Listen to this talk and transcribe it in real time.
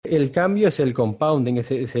el cambio es el compounding,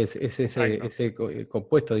 ese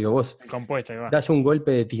compuesto. Digo, vos El compuesto, ahí va. das un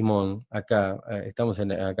golpe de timón acá, estamos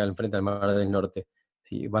acá enfrente al Mar del Norte.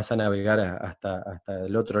 Si vas a navegar hasta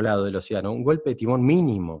el otro lado del océano, un golpe de timón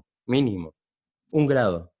mínimo, 1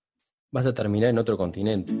 grado. Vas a terminar en otro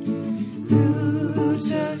continente.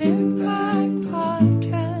 Roots of Impact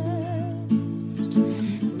Podcast.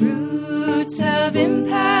 Roots of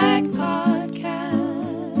Impact Podcast.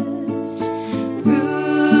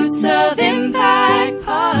 Roots of Impact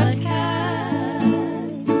Podcast.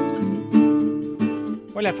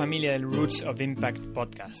 Hola familia del Roots of Impact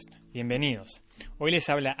Podcast. Bienvenidos. Hoy les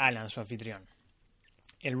habla Alan, su anfitrión.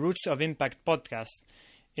 El Roots of Impact Podcast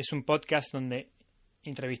es un podcast donde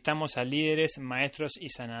entrevistamos a líderes, maestros y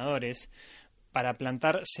sanadores para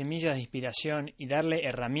plantar semillas de inspiración y darle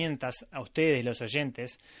herramientas a ustedes, los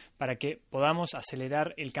oyentes, para que podamos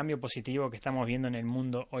acelerar el cambio positivo que estamos viendo en el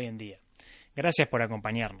mundo hoy en día. Gracias por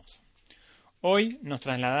acompañarnos. Hoy nos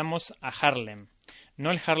trasladamos a Haarlem, no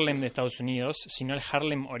el Harlem de Estados Unidos, sino el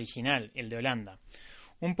Haarlem original, el de Holanda,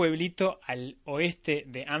 un pueblito al oeste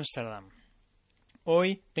de Ámsterdam.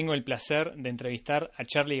 Hoy tengo el placer de entrevistar a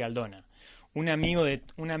Charlie Galdona, un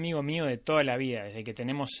amigo mío de toda la vida, desde que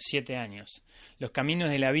tenemos 7 años. Los caminos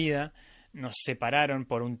de la vida nos separaron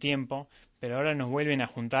por un tiempo, pero ahora nos vuelven a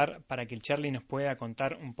juntar para que el Charlie nos pueda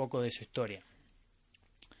contar un poco de su historia.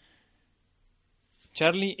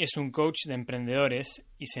 Charlie es un coach de emprendedores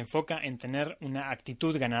y se enfoca en tener una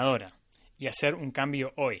actitud ganadora y hacer un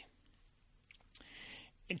cambio hoy.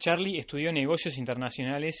 Charlie estudió negocios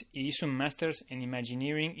internacionales y hizo un Masters en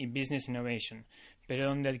Imagineering y Business Innovation, pero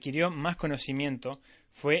donde adquirió más conocimiento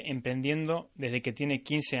fue emprendiendo desde que tiene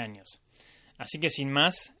 15 años. Así que sin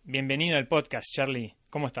más, bienvenido al podcast, Charlie.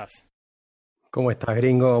 ¿Cómo estás? ¿Cómo estás,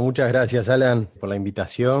 gringo? Muchas gracias, Alan, por la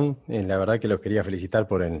invitación. La verdad que los quería felicitar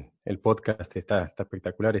por el podcast, está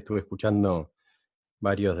espectacular. Estuve escuchando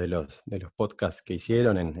varios de los podcasts que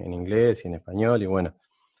hicieron en inglés y en español, y bueno,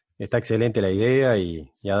 está excelente la idea y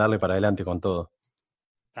a darle para adelante con todo.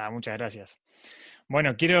 Muchas gracias.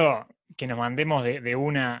 Bueno, quiero que nos mandemos de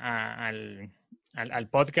una al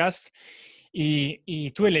podcast. Y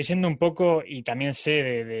estuve leyendo un poco y también sé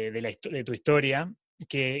de tu historia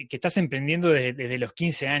que estás emprendiendo desde los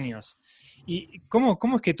 15 años. ¿Y cómo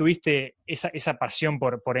es que tuviste esa pasión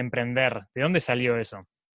por emprender? ¿De dónde salió eso?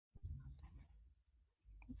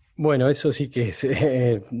 Bueno, eso sí que es,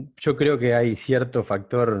 yo creo que hay cierto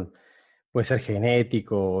factor, puede ser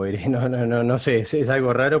genético, no sé, es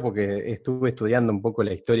algo raro porque estuve estudiando un poco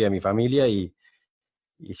la historia de mi familia y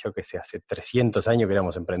yo qué sé, hace 300 años que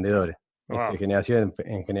éramos emprendedores, Wow. generación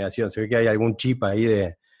en generación. Se ve que hay algún chip ahí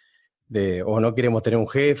de o no queremos tener un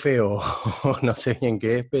jefe o no sé bien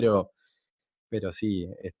qué es, pero sí,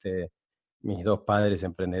 mis dos padres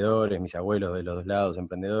emprendedores, mis abuelos de los dos lados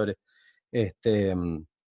emprendedores.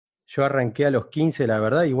 Yo arranqué a los 15, la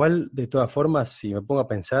verdad, igual de todas formas, si me pongo a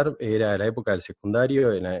pensar, era la época del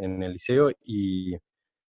secundario en el liceo y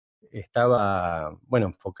estaba, bueno,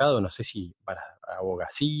 enfocado, no sé si para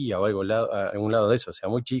abogacía o algún lado de eso, o sea,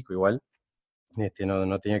 muy chico igual,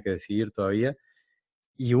 no tenía que decidir todavía.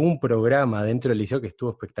 Y hubo un programa dentro del liceo que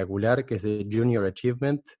estuvo espectacular, que es de Junior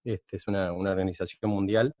Achievement, es una organización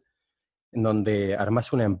mundial, en donde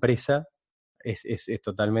armás una empresa, es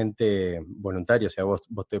totalmente voluntario, o sea, vos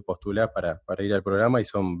te postulás para ir al programa y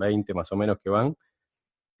son 20 más o menos que van,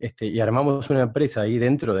 y armamos una empresa ahí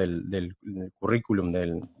dentro del currículum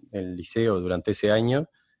del liceo durante ese año,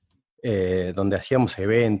 donde hacíamos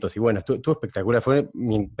eventos, y bueno, estuvo espectacular, fue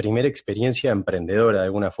mi primera experiencia emprendedora de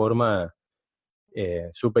alguna forma,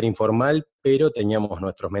 súper informal, pero teníamos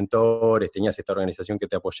nuestros mentores, tenías esta organización que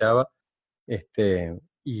te apoyaba,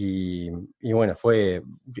 y bueno,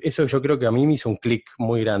 eso yo creo que a mí me hizo un clic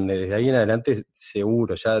muy grande, desde ahí en adelante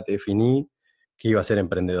seguro, ya te definí que iba a ser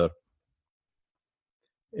emprendedor.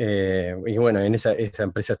 Y bueno, en esa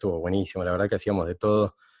empresa estuvo buenísimo, la verdad que hacíamos de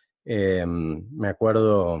todo. Me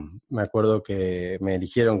acuerdo que me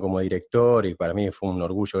eligieron como director y para mí fue un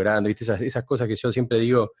orgullo grande. ¿Viste? Esas cosas que yo siempre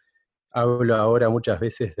digo, hablo ahora muchas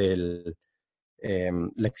veces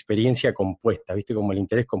la experiencia compuesta, ¿viste? Como el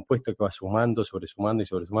interés compuesto que va sumando, sobresumando y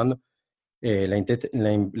sobresumando.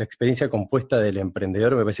 La experiencia compuesta del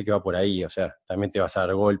emprendedor me parece que va por ahí, o sea, también te vas a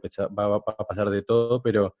dar golpes, va a pasar de todo,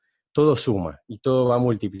 pero todo suma y todo va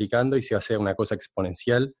multiplicando y se va a hacer una cosa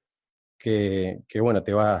exponencial que bueno,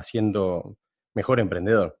 te va haciendo mejor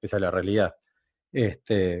emprendedor, esa es la realidad.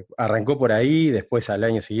 Arrancó por ahí, después al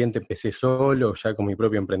año siguiente empecé solo, ya con mi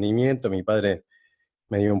propio emprendimiento, mi padre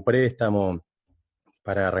me dio un préstamo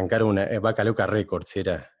para arrancar una Vaca Loca Records,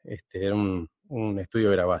 era un estudio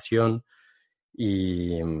de grabación,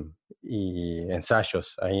 y, y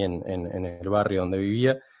ensayos ahí en el barrio donde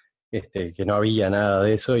vivía, que no había nada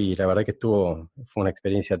de eso y la verdad que fue una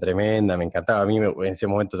experiencia tremenda, me encantaba. A mí en ese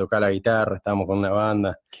momento tocaba la guitarra, estábamos con una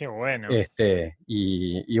banda, Qué bueno.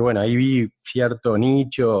 y bueno, ahí vi cierto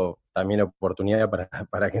nicho, también oportunidad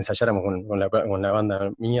para que ensayáramos con la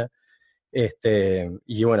banda mía.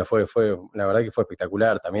 Y bueno, la verdad que fue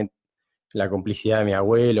espectacular. También la complicidad de mi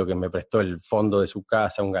abuelo, que me prestó el fondo de su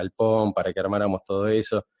casa, un galpón, para que armáramos todo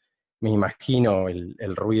eso. Me imagino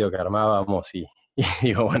el ruido que armábamos y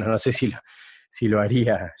digo, bueno, no sé si lo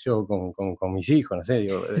haría yo con mis hijos, no sé,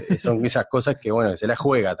 digo, son esas cosas que, bueno, se la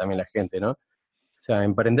juega también la gente, ¿no? O sea,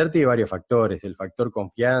 emprender tiene varios factores, el factor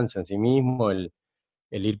confianza en sí mismo, el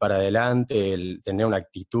ir para adelante, el tener una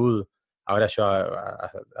actitud. Ahora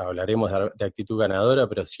hablaremos de actitud ganadora,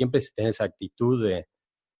 pero siempre tener esa actitud de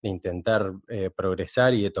intentar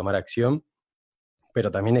progresar y de tomar acción,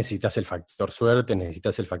 pero también necesitas el factor suerte,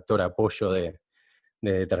 necesitas el factor apoyo de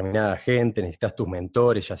determinada gente, necesitas tus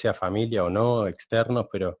mentores, ya sea familia o no, externos,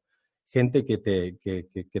 pero gente que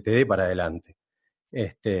te dé para adelante.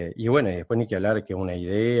 Y bueno, y después ni que hablar que una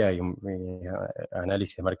idea y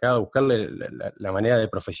análisis de mercado, buscarle la manera de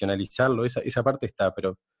profesionalizarlo, esa parte está,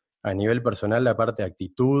 pero a nivel personal la parte de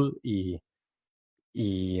actitud y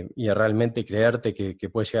realmente creerte que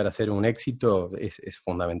puede llegar a ser un éxito es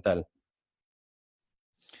fundamental.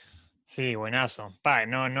 Sí, buenazo.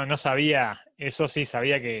 No sabía, eso sí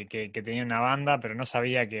sabía que tenía una banda, pero no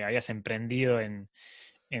sabía que habías emprendido en,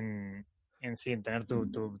 sí, en tener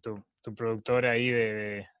tu productora ahí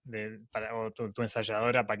o tu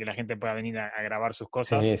ensayadora para que la gente pueda venir a grabar sus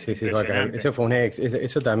cosas. Sí, vaca. Impresionante. Eso fue un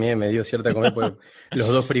eso también me dio cierta comida, porque los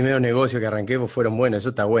dos primeros negocios que arranqué fueron buenos, eso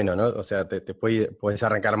está bueno, ¿no? O sea, te puedes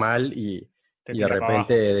arrancar mal Te y de tira para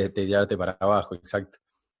repente abajo. te tirarte para abajo, exacto.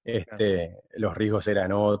 Claro. Los riesgos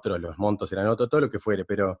eran otros, los montos eran otros, todo lo que fuere,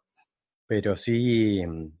 pero sí,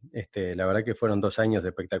 la verdad que fueron 2 años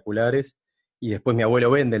espectaculares. Y después mi abuelo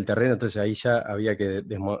vende el terreno, entonces ahí ya había que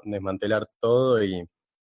desmantelar todo y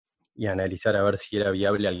analizar a ver si era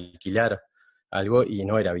viable alquilar algo, y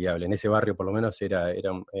no era viable. En ese barrio por lo menos era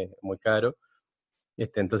muy caro.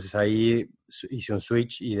 Entonces ahí hice un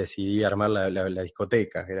switch y decidí armar la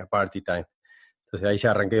discoteca, que era Party Time. Entonces ahí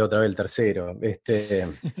ya arranqué otra vez el tercero.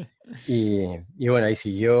 Y bueno, ahí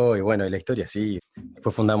siguió, y bueno, y la historia sí.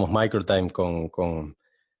 Después fundamos Microtime con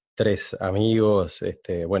 3 amigos,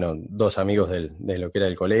 bueno, 2 amigos de lo que era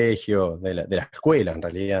el colegio, de la escuela en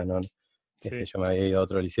realidad, ¿no? Sí. Yo me había ido a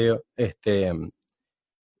otro liceo.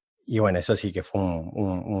 Y bueno, eso sí que fue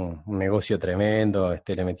un negocio tremendo.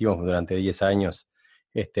 Le metimos durante 10 años.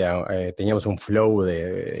 Teníamos un flow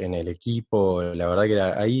en el equipo. La verdad que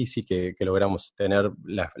ahí sí que logramos tener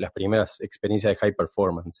las primeras experiencias de high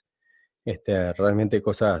performance. Realmente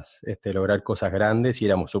lograr cosas grandes, y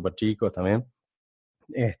éramos súper chicos también.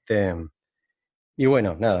 Este, y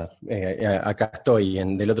bueno, nada, acá estoy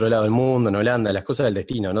del otro lado del mundo, en Holanda, las cosas del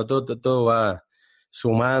destino, ¿no? Todo va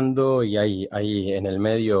sumando, y hay en el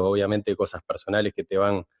medio, obviamente, cosas personales que te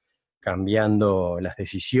van cambiando las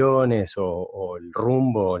decisiones o el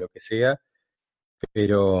rumbo o lo que sea,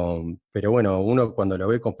 pero bueno, uno cuando lo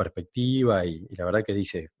ve con perspectiva y la verdad que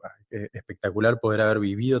dice, es espectacular poder haber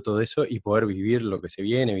vivido todo eso y poder vivir lo que se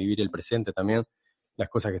viene, vivir el presente también, las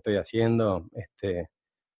cosas que estoy haciendo.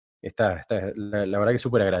 La verdad que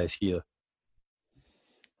súper agradecido.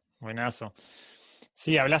 Buenazo.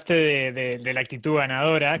 Sí, hablaste de la actitud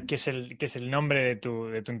ganadora, que es el nombre de tu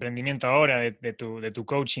emprendimiento ahora, de tu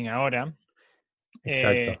coaching ahora. Eh,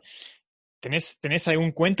 Exacto. ¿tenés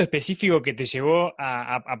algún cuento específico que te llevó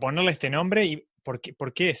a ponerle este nombre? ¿Y por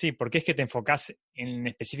qué? Sí, ¿por qué es que te enfocás en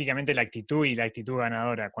específicamente la actitud y la actitud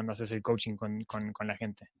ganadora cuando haces el coaching con la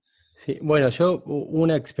gente? Sí, bueno, yo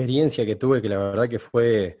una experiencia que tuve que la verdad que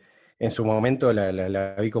fue, en su momento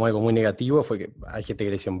la vi como algo muy negativo, fue que hay gente que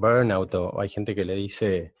le dice un burnout o hay gente que le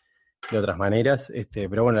dice de otras maneras,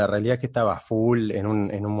 pero bueno, la realidad es que estaba full en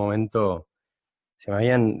un momento. Se me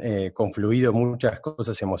habían confluido muchas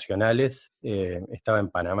cosas emocionales. Estaba en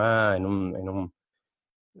Panamá en un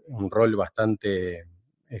rol bastante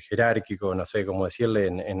jerárquico, no sé cómo decirle,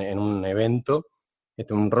 en un evento,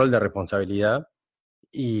 un rol de responsabilidad,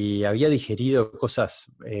 y había digerido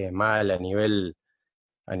cosas mal a nivel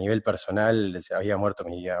personal. Se había muerto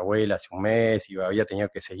mi abuela hace un mes y había tenido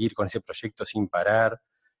que seguir con ese proyecto sin parar.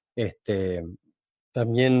 Este,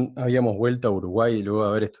 También habíamos vuelto a Uruguay luego de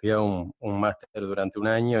haber estudiado un máster durante un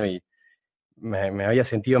año, y me había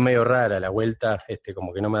sentido medio rara la vuelta,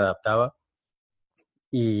 como que no me adaptaba.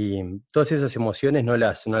 Y todas esas emociones no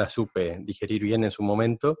las supe digerir bien en su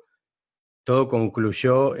momento. todo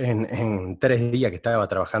concluyó en 3 días que estaba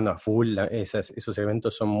trabajando a full. Esos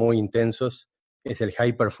eventos son muy intensos. Es el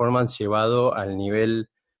high performance llevado al nivel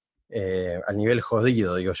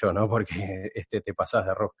jodido, digo yo, ¿no? Porque te pasás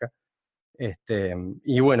de rosca.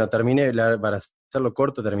 Y bueno, para hacerlo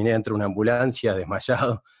corto, terminé dentro de una ambulancia,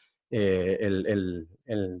 desmayado. El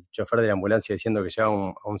chofer de la ambulancia diciendo que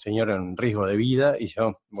llevaba a un señor en riesgo de vida, y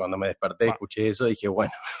yo, cuando me desperté, escuché eso, dije,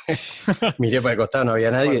 bueno, miré para el costado, no había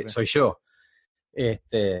nadie, soy yo.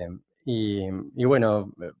 Y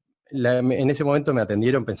bueno, en ese momento me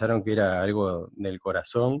atendieron, pensaron que era algo del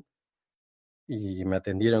corazón, y me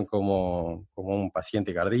atendieron como un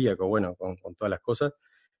paciente cardíaco, bueno, con todas las cosas.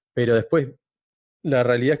 Pero después, la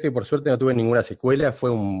realidad es que por suerte no tuve ninguna secuela, fue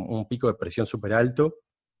un pico de presión súper alto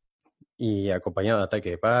y acompañado de ataque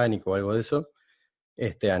de pánico o algo de eso,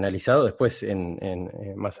 analizado después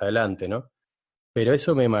más adelante, ¿no? Pero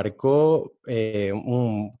eso me marcó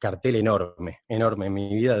un cartel enorme en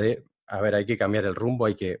mi vida de, a ver, hay que cambiar el rumbo,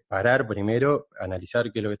 hay que parar primero,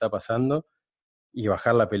 analizar qué es lo que está pasando y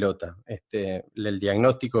bajar la pelota. El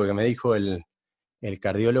diagnóstico que me dijo el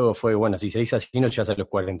cardiólogo fue, bueno, si seguís así no llegas a los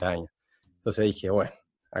 40 años. Entonces dije, bueno,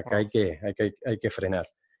 acá hay que frenar.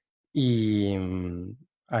 Y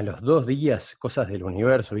a los 2 días, cosas del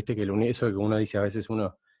universo, viste que eso que uno dice, a veces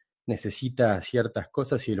uno necesita ciertas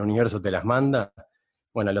cosas y el universo te las manda.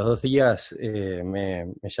 Bueno, a los 2 días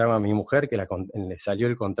me llama mi mujer que le salió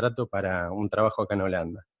el contrato para un trabajo acá en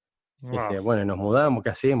Holanda. Wow. Dije, bueno, nos mudamos,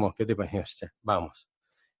 ¿qué hacemos? ¿Qué te parece? Vamos.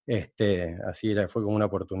 Así fue como una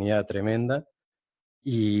oportunidad tremenda.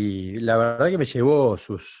 Y la verdad que me llevó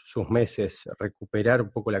sus meses recuperar un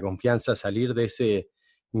poco la confianza, salir de ese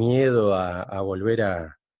miedo a volver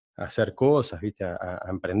a hacer cosas, ¿viste? A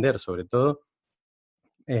emprender sobre todo.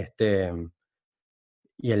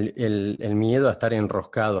 Y el miedo a estar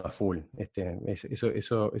enroscado a full.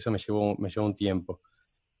 Eso me llevó un tiempo.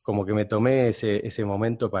 Como que me tomé ese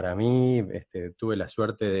momento para mí, tuve la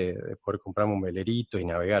suerte de poder comprarme un velerito y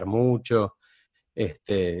navegar mucho.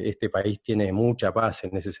 Este país tiene mucha paz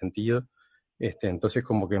en ese sentido, entonces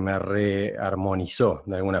como que me rearmonizó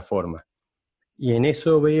de alguna forma. Y en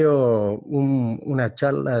eso veo una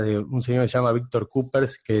charla de un señor que se llama Víctor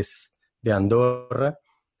Coopers, que es de Andorra,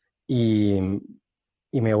 y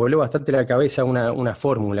me voló bastante la cabeza una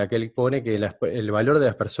fórmula que él pone, que el valor de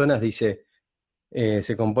las personas, dice,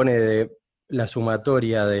 se compone de la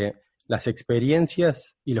sumatoria de las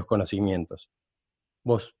experiencias y los conocimientos.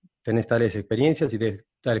 Vos tenés tales experiencias y tenés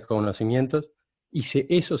tales conocimientos, y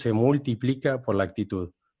eso se multiplica por la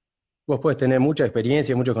actitud. Vos podés tener mucha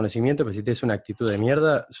experiencia y mucho conocimiento, pero si tenés una actitud de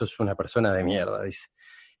mierda, sos una persona de mierda, dice.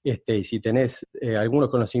 Y si tenés algunos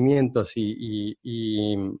conocimientos y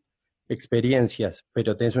experiencias,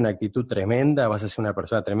 pero tenés una actitud tremenda, vas a ser una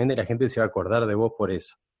persona tremenda y la gente se va a acordar de vos por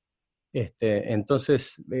eso.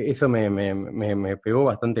 Entonces, eso me pegó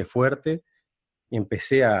bastante fuerte. Y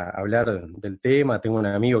empecé a hablar del tema. Tengo un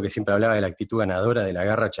amigo que siempre hablaba de la actitud ganadora, de la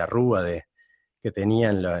garra charrúa que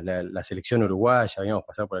tenían la selección uruguaya, habíamos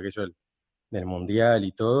pasado por aquello del Mundial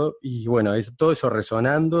y todo. Y bueno, todo eso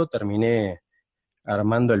resonando, terminé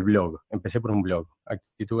armando el blog. Empecé por un blog,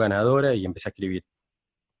 Actitud Ganadora, y empecé a escribir.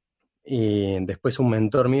 Y después un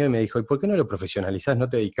mentor mío me dijo, ¿y por qué no lo profesionalizás? ¿No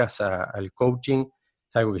te dedicás al coaching?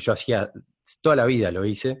 Es algo que yo hacía toda la vida, lo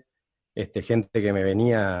hice. Gente que me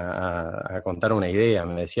venía a contar una idea,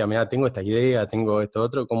 me decía, mira, tengo esta idea, tengo esto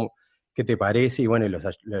otro, ¿qué te parece? Y bueno,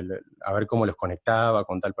 a ver cómo los conectaba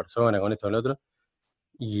con tal persona, con esto o lo otro.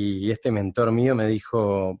 Y este mentor mío me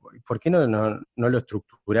dijo, ¿por qué no lo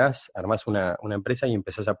estructurás, armás una empresa y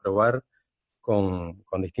empezás a probar con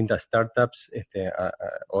distintas startups?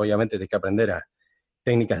 Obviamente tenés que aprender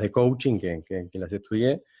técnicas de coaching, que las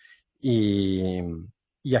estudié,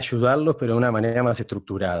 y ayudarlos, pero de una manera más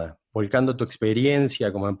estructurada, volcando tu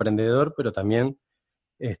experiencia como emprendedor, pero también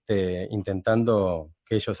intentando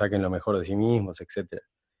que ellos saquen lo mejor de sí mismos, etc.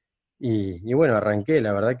 Y bueno, arranqué,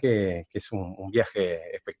 la verdad que es un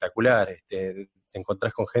viaje espectacular. Te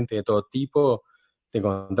encontrás con gente de todo tipo, te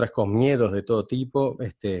encontrás con miedos de todo tipo,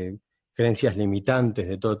 creencias limitantes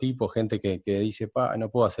de todo tipo, gente que dice,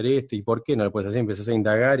 no puedo hacer esto, ¿y por qué no lo puedes hacer? Empezás a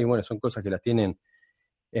indagar, y bueno, son cosas que las tienen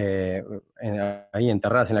ahí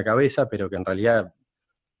enterradas en la cabeza, pero que en realidad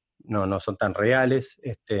no son tan reales.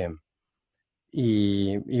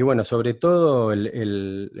 Y bueno, sobre todo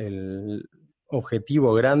el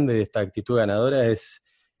objetivo grande de esta actitud ganadora es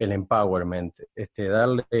el empowerment,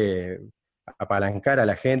 apalancar a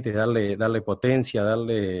la gente, darle potencia,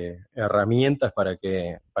 darle herramientas para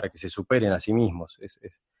que se superen a sí mismos.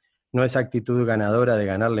 No es actitud ganadora de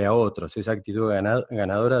ganarle a otros, es actitud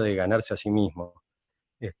ganadora de ganarse a sí mismo.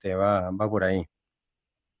 Va por ahí.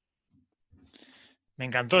 Me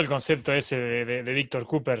encantó el concepto ese de Víctor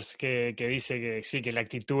Coopers, que dice que sí, que la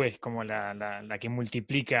actitud es como la que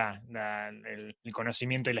multiplica el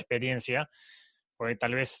conocimiento y la experiencia, porque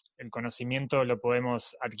tal vez el conocimiento lo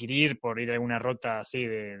podemos adquirir por ir a alguna rota así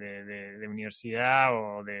de universidad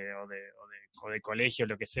o de colegio,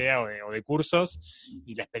 lo que sea, o de cursos,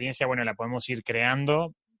 y la experiencia, bueno, la podemos ir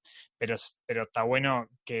creando, pero está bueno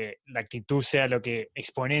que la actitud sea lo que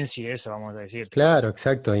exponencie eso, vamos a decir. Claro,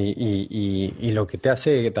 exacto. Y lo que te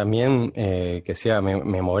hace también que sea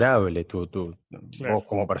memorable Claro, vos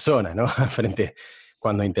como persona, ¿no? Frente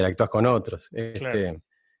cuando interactúas con otros. claro.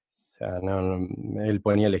 O sea, él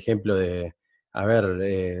ponía el ejemplo de, a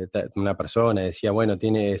ver, una persona decía, bueno,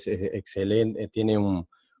 es excelente, tiene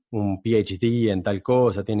un PhD en tal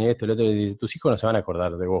cosa, tiene esto, el otro, y dice, tus hijos no se van a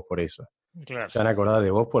acordar de vos por eso. Claro, Se van a acordar de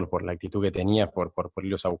vos por la actitud que tenías, por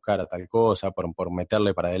irlos a buscar a tal cosa, por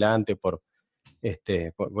meterle para adelante, por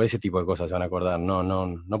ese tipo de cosas se van a acordar,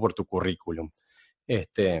 no por tu currículum.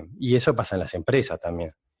 Y eso pasa en las empresas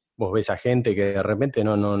también. Vos ves a gente que de repente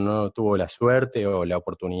no tuvo la suerte o la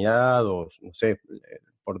oportunidad, o no sé,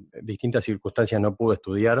 por distintas circunstancias no pudo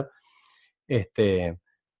estudiar, este,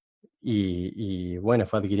 y bueno,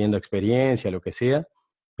 fue adquiriendo experiencia, lo que sea,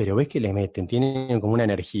 pero ves que le meten, tienen como una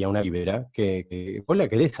energía, una vibra, que vos la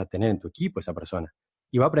querés a tener en tu equipo esa persona.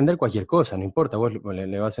 Y va a aprender cualquier cosa, no importa, vos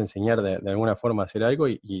le vas a enseñar de alguna forma a hacer algo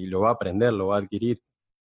y lo va a aprender, lo va a adquirir.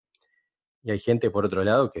 Y hay gente, por otro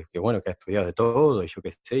lado, bueno, que ha estudiado de todo, y yo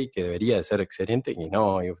qué sé, y que debería de ser excelente, y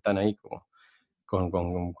no, y están ahí como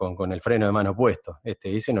con el freno de mano puesto.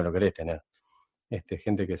 Ese no lo querés tener.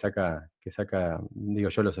 Gente que saca, digo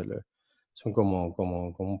yo, son como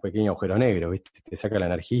un pequeño agujero negro, ¿viste? Te saca la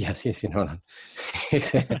energía, así, no.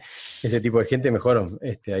 Ese tipo de gente mejor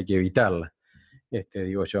hay que evitarla,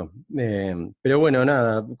 digo yo. Pero bueno,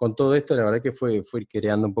 nada, con todo esto la verdad que fue ir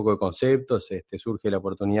creando un poco de conceptos, surge la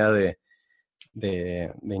oportunidad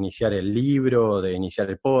de iniciar el libro, de iniciar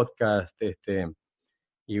el podcast,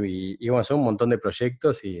 y bueno, son un montón de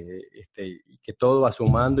proyectos y que todo va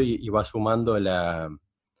sumando y va sumando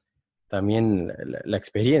también la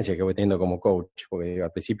experiencia que voy teniendo como coach, porque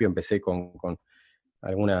al principio empecé con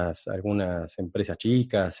algunas empresas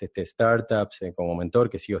chicas, startups, como mentor,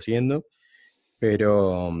 que sigo siendo,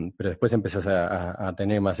 pero después empezás a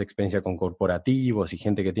tener más experiencia con corporativos y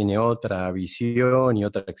gente que tiene otra visión y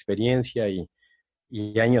otra experiencia y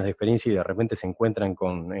años de experiencia y de repente se encuentran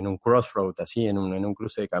en un crossroad, así, en un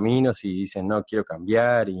cruce de caminos y dicen, no, quiero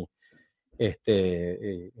cambiar y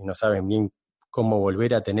no saben bien cómo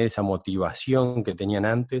volver a tener esa motivación que tenían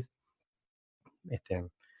antes,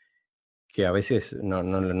 que a veces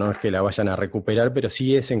no es que la vayan a recuperar, pero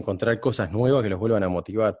sí es encontrar cosas nuevas que los vuelvan a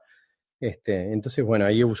motivar. Entonces, bueno,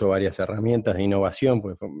 ahí uso varias herramientas de innovación,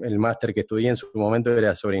 porque el máster que estudié en su momento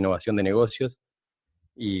era sobre innovación de negocios,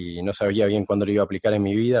 y no sabía bien cuándo lo iba a aplicar en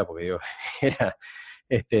mi vida, porque digo, era,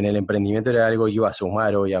 en el emprendimiento era algo que iba a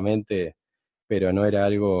sumar, obviamente, pero no era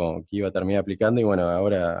algo que iba a terminar aplicando, y bueno,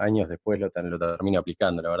 ahora, años después, lo termino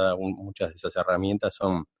aplicando. La verdad, muchas de esas herramientas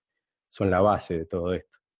son la base de todo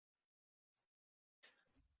esto.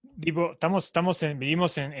 Tipo,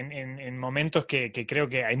 vivimos en momentos que creo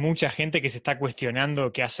que hay mucha gente que se está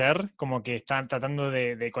cuestionando qué hacer, como que están tratando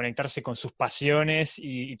de conectarse con sus pasiones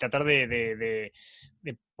y tratar de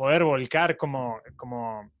poder volcar como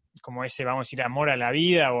ese, vamos a decir, amor a la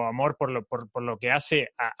vida o amor por lo que hace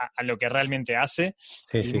a lo que realmente hace.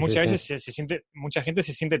 Sí, Y sí, sí, muchas sí. veces mucha gente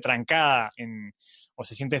se siente trancada o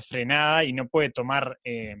se siente frenada y no puede tomar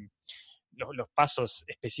los pasos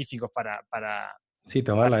específicos para Sí,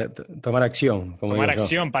 tomar acción, como tomar digo yo.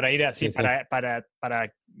 acción para ir así, Sí, sí.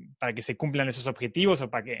 para que se cumplan esos objetivos o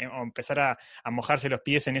empezar a mojarse los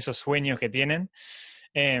pies en esos sueños que tienen.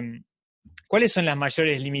 ¿Cuáles son las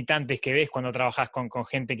mayores limitantes que ves cuando trabajas con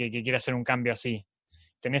gente que quiere hacer un cambio así?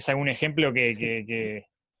 ¿Tenés algún ejemplo que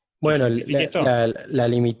Bueno, ejemplifique esto? la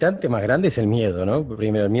limitante más grande es el miedo, ¿no?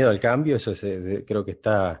 Primero, el miedo al cambio, eso creo que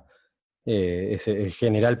es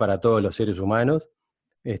general para todos los seres humanos.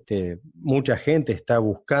 Mucha gente está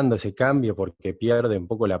buscando ese cambio porque pierde un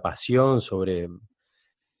poco la pasión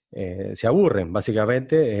se aburren,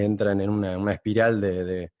 básicamente, entran en una espiral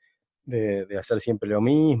de hacer siempre lo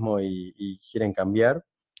mismo y quieren cambiar.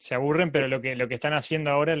 Se aburren, pero lo que están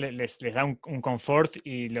haciendo ahora les da un confort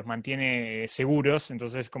y los mantiene seguros,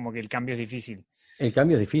 entonces como que el cambio es difícil. El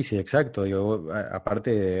cambio es difícil, exacto. Digo,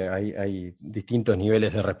 aparte hay distintos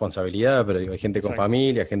niveles de responsabilidad, pero digo, hay gente con Exacto.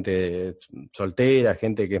 familia, gente soltera,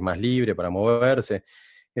 gente que es más libre para moverse.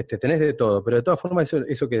 Tenés de todo, pero de todas formas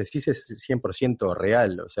eso que decís es 100%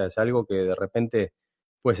 real. O sea, es algo que de repente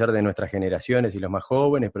puede ser de nuestras generaciones y los más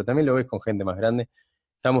jóvenes, pero también lo ves con gente más grande,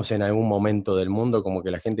 estamos en algún momento del mundo como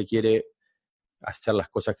que la gente quiere hacer las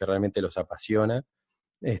cosas que realmente los apasiona,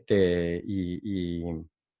 y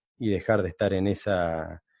dejar de estar en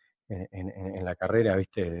esa, en la carrera,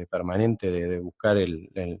 ¿viste? Permanente de buscar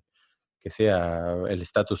que sea el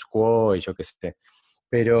status quo y yo qué sé.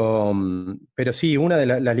 Pero sí, una de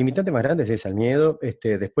las limitantes más grandes es el miedo.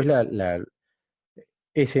 Después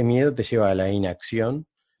ese miedo te lleva a la inacción.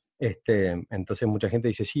 Entonces mucha gente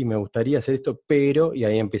dice, sí, me gustaría hacer esto, pero, y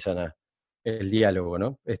ahí empiezan el diálogo,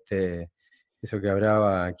 ¿no? Eso que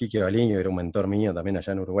hablaba Quique Baliño, era un mentor mío también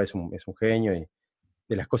allá en Uruguay, es un genio, y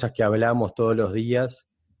de las cosas que hablamos todos los días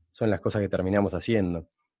son las cosas que terminamos haciendo.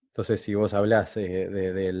 Entonces, si vos hablás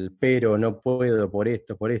del pero no puedo por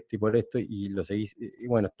esto y por esto, y lo seguís, y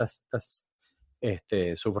bueno, estás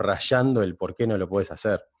subrayando el por qué no lo podés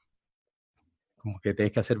hacer. Como que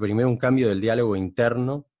tenés que hacer primero un cambio del diálogo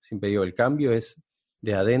interno. Siempre digo, el cambio es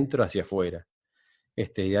de adentro hacia afuera. Y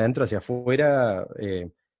de adentro hacia afuera,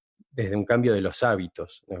 desde un cambio de los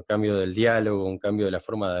hábitos, un cambio del diálogo, un cambio de la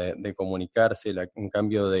forma de comunicarse, un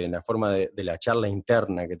cambio de la forma de la charla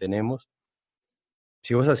interna que tenemos.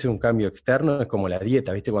 Si vos haces un cambio externo, es como la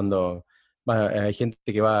dieta, ¿viste? Cuando hay gente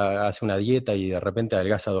que va a hacer una dieta y de repente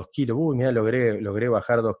adelgaza 2 kilos, uy, mira, logré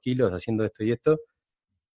bajar 2 kilos haciendo esto y esto,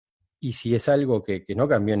 y si es algo que no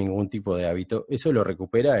cambió ningún tipo de hábito, eso lo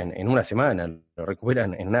recupera en una semana, lo recupera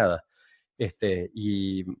en nada.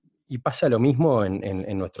 Y pasa lo mismo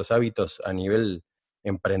en nuestros hábitos a nivel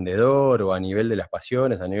emprendedor o a nivel de las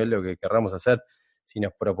pasiones, a nivel de lo que querramos hacer. Si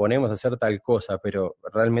nos proponemos hacer tal cosa, pero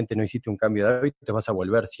realmente no hiciste un cambio de hábito, te vas a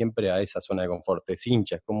volver siempre a esa zona de confort. Te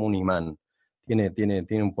hincha, es como un imán.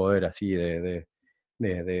 Tiene un poder así de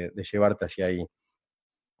llevarte hacia ahí.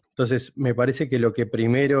 Entonces, me parece que lo que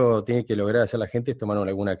primero tiene que lograr hacer la gente es tomar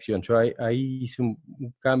alguna acción. Yo ahí hice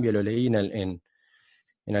un cambio, lo leí en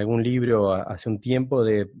algún libro hace un tiempo.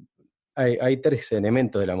 Hay 3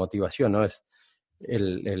 elementos de la motivación, ¿no? Es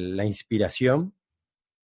la inspiración,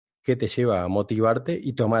 que te lleva a motivarte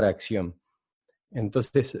y tomar acción.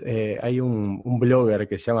 Entonces, hay un blogger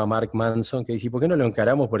que se llama Mark Manson que dice, ¿por qué no lo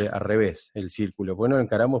encaramos al revés, el círculo? ¿Por qué no lo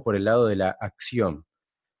encaramos por el lado de la acción?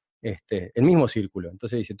 El mismo círculo.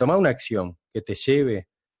 Entonces dice, toma una acción que te lleve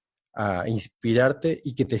a inspirarte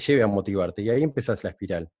y que te lleve a motivarte. Y ahí empezás la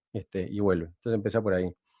espiral, y vuelve. Entonces empezá por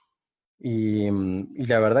ahí. Y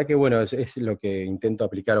la verdad que, bueno, es lo que intento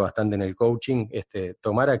aplicar bastante en el coaching,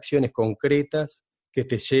 tomar acciones concretas que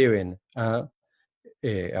te lleven a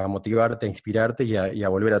motivarte, a inspirarte y a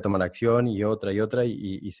volver a tomar acción y otra,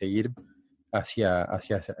 y seguir hacia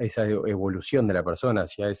esa evolución de la persona,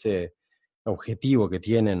 hacia ese objetivo que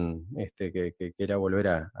tienen, que era volver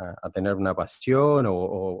a tener una pasión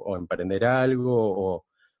o emprender algo,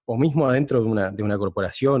 o mismo adentro de una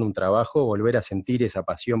corporación, un trabajo, volver a sentir esa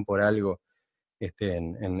pasión por algo,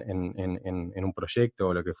 en un proyecto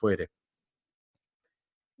o lo que fuere.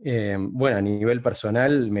 Bueno, a nivel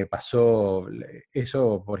personal me pasó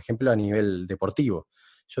eso, por ejemplo, a nivel deportivo.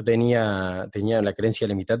 Yo tenía la creencia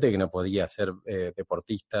limitante de que no podía ser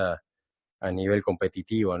deportista a nivel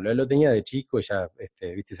competitivo. Lo tenía de chico y ya,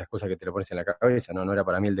 viste esas cosas que te lo pones en la cabeza, no era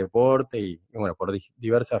para mí el deporte y bueno, por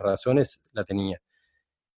diversas razones la tenía.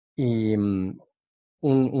 Y un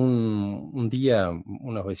día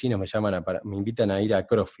unos vecinos me llaman, me invitan a ir a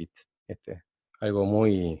CrossFit, algo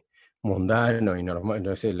muy mundano y normal,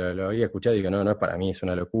 no sé, lo había escuchado y digo, no es para mí, es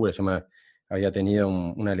una locura. Yo había tenido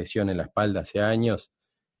una lesión en la espalda hace años,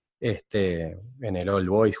 en el Old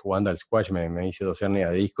Boys jugando al squash me hice 2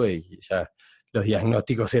 hernias de disco y ya los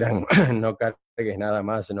diagnósticos eran no cargues nada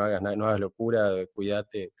más, no hagas locura,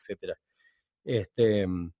 cuídate, etcétera.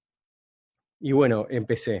 Y bueno,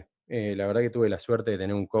 empecé. La verdad que tuve la suerte de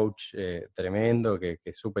tener un coach tremendo, que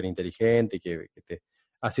es súper inteligente y que te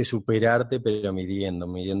hace superarte, pero midiendo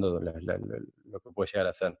lo que puede llegar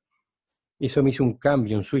a ser. Eso me hizo un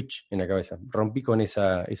cambio, un switch en la cabeza. Rompí con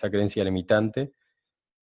esa creencia limitante.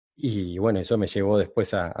 Y bueno, eso me llevó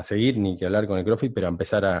después a seguir, ni que hablar con el CrossFit, pero a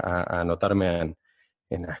empezar a anotarme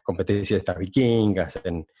en las competencias estas vikingas,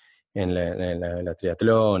 en la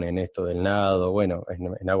triatlón, en esto del nado, bueno,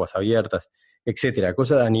 en aguas abiertas, etcétera,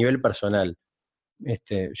 cosas a nivel personal.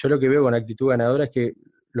 Yo lo que veo con actitud ganadora es que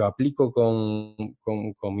lo aplico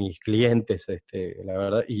con mis clientes, la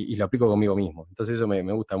verdad, y lo aplico conmigo mismo. Entonces eso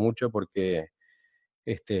me gusta mucho porque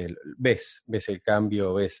ves el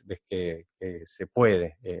cambio, ves que se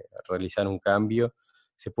puede realizar un cambio,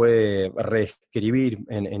 se puede reescribir,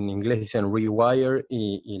 en inglés dicen rewire,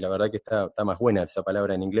 y la verdad que está más buena esa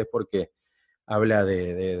palabra en inglés porque habla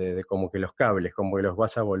de como que los cables, como que los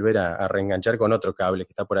vas a volver a reenganchar con otro cable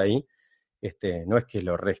que está por ahí. No es que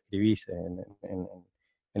lo reescribís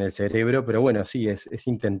en el cerebro, pero bueno, sí, es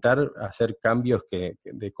intentar hacer cambios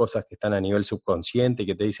de cosas que están a nivel subconsciente y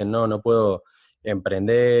que te dicen, no, no puedo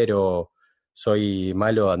emprender, o soy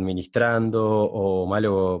malo administrando, o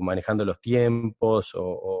malo manejando los tiempos,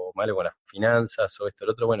 o malo con las finanzas, o esto,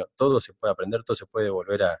 el otro. Bueno, todo se puede aprender, todo se puede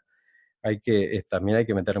volver a... también hay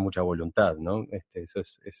que meterle mucha voluntad, ¿no? Eso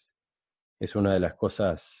es una de las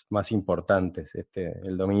cosas más importantes,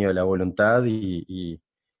 el dominio de la voluntad y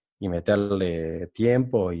meterle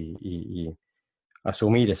tiempo y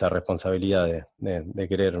asumir esa responsabilidad de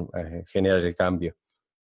querer generar el cambio.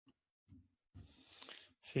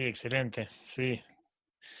 Sí, excelente, sí.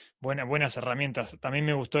 Buenas herramientas. También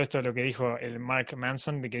me gustó esto de lo que dijo el Mark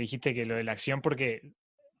Manson, de que dijiste que lo de la acción, porque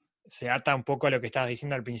se ata un poco a lo que estabas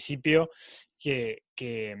diciendo al principio, que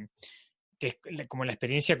es como la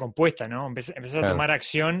experiencia compuesta, ¿no? Empezás a Claro. tomar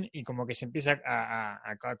acción y como que se empieza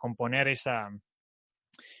a componer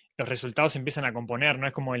los resultados se empiezan a componer, no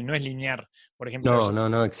es como no es lineal. Por ejemplo,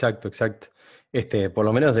 No, exacto. Por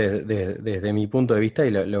lo menos desde mi punto de vista,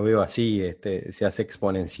 y lo veo así, se hace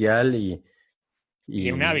exponencial y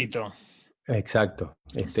un y hábito. exacto,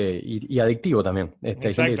 y adictivo también. Hay gente que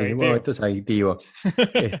Exacto, te dice, bueno, adictivo. esto es adictivo.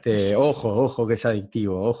 Ojo que es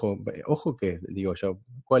adictivo, ojo que, digo yo,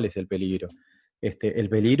 ¿cuál es el peligro? El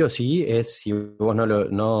peligro sí es si vos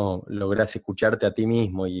no lográs escucharte a ti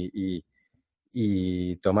mismo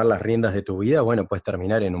y tomar las riendas de tu vida, bueno, puedes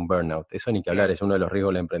terminar en un burnout. Eso ni que hablar, Claro. es uno de los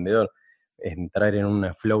riesgos del emprendedor, entrar en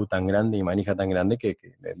una flow tan grande y manija tan grande que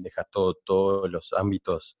dejas todos los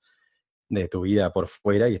ámbitos de tu vida por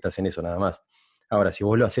fuera y estás en eso nada más. Ahora, si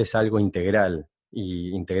vos lo haces algo integral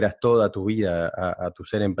y integrás toda tu vida a tu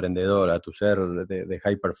ser emprendedor, a tu ser de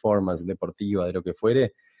high performance, deportiva, de lo que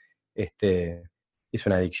fuere, es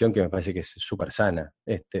una adicción que me parece que es súper sana.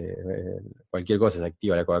 Cualquier cosa es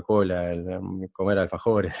activa, la Coca-Cola, comer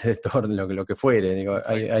alfajores, todo lo que fuere. Digo,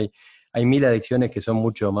 Exacto. hay mil adicciones que son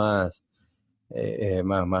mucho más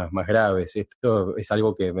graves. Esto es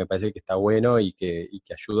algo que me parece que está bueno y que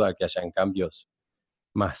ayuda a que hayan cambios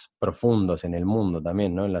más profundos en el mundo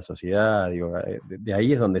también, ¿no? En la sociedad. Digo, de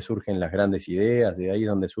ahí es donde surgen las grandes ideas, de ahí es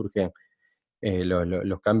donde surgen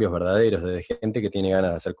los cambios verdaderos, de gente que tiene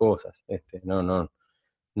ganas de hacer cosas.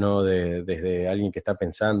 No desde alguien que está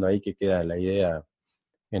pensando ahí que queda la idea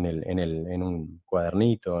en un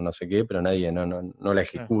cuadernito, no sé qué, pero nadie no la Claro.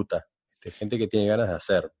 ejecuta. Gente que tiene ganas de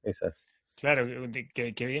hacer esas. Claro,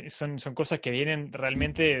 son cosas que vienen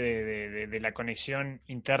realmente de la conexión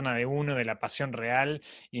interna de uno, de la pasión real,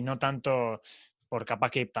 y no tanto por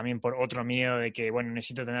capaz que también por otro miedo de que, bueno,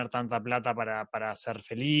 necesito tener tanta plata para ser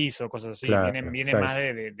feliz o cosas así. Claro, Viene más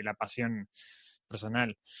exacto. de la pasión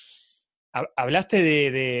personal.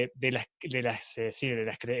 Hablaste sí,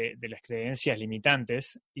 de las creencias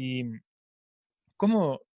limitantes y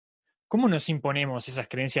cómo, cómo nos imponemos esas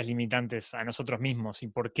creencias limitantes a nosotros mismos y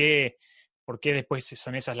por qué después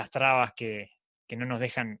son esas las trabas que no nos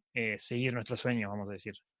dejan seguir nuestros sueños, vamos a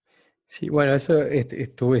decir. Sí, bueno, eso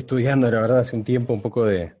estuve estudiando, la verdad, hace un tiempo un poco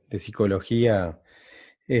de psicología,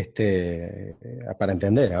 para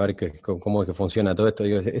entender, a ver cómo es que funciona todo esto.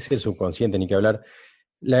 Digo, es el subconsciente, ni que hablar.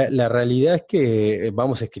 La realidad es que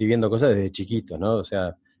vamos escribiendo cosas desde chiquitos, ¿no? O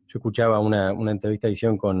sea, yo escuchaba una entrevista que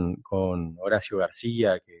hicieron con Horacio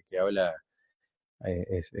García, que habla,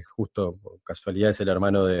 es justo, por casualidad, es el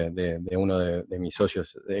hermano de uno de mis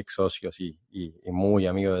socios, de ex socios y muy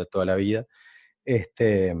amigo de toda la vida.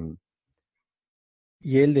 Este,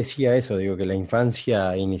 y él decía eso, digo, que la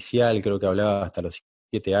infancia inicial, creo que hablaba hasta los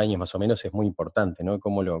 7 años más o menos, es muy importante, ¿no?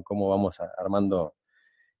 Cómo vamos armando,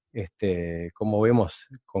 cómo vemos,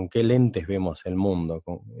 con qué lentes vemos el mundo.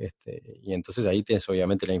 Y entonces ahí tienes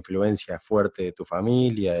obviamente la influencia fuerte de tu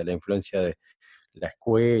familia, de la influencia de la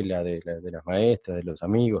escuela, de las maestras, de los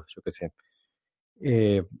amigos, yo qué sé.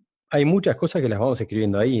 Eh, Hay muchas cosas que las vamos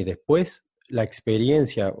escribiendo ahí. Después, la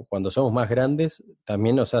experiencia, cuando somos más grandes,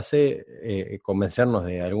 también nos hace convencernos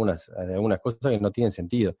de algunas cosas que no tienen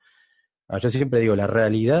sentido. Yo siempre digo, la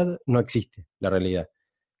realidad no existe, la realidad.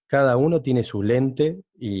 Cada uno tiene su lente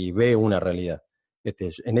y ve una realidad.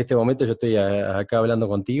 En este momento yo estoy acá hablando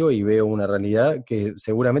contigo y veo una realidad que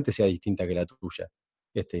seguramente sea distinta que la tuya.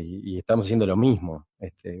 Y estamos haciendo lo mismo.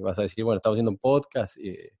 Vas a decir, bueno, estamos haciendo un podcast.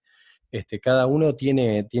 Cada uno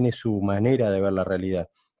tiene su manera de ver la realidad.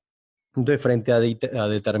 Entonces, frente a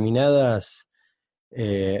determinadas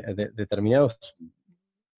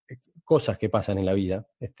cosas que pasan en la vida,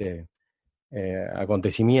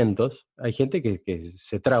 acontecimientos, hay gente que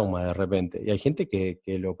se trauma de repente, y hay gente que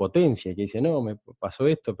lo potencia, que dice, no, me pasó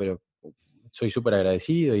esto, pero soy súper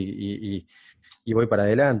agradecido y voy para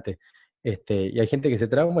adelante. Y hay gente que se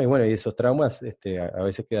trauma y bueno, y esos traumas a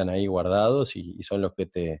veces quedan ahí guardados y son los que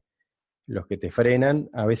te frenan.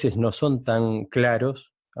 A veces no son tan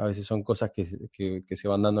claros, a veces son cosas que se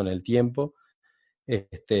van dando en el tiempo,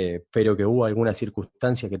 pero que hubo alguna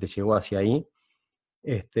circunstancia que te llevó hacia ahí.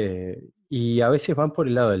 Y a veces van por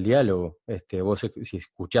el lado del diálogo. Vos si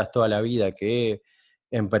escuchás toda la vida que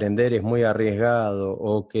emprender es muy arriesgado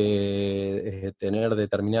o que tener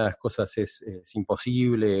determinadas cosas es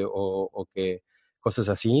imposible o que cosas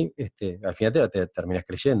así, al final te terminás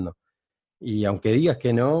creyendo. Y aunque digas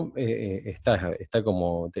que no, está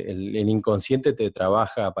como el inconsciente te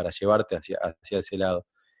trabaja para llevarte hacia ese lado.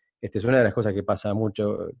 Es una de las cosas que pasa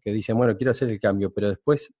mucho, que dicen, bueno, quiero hacer el cambio, pero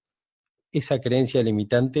después esa creencia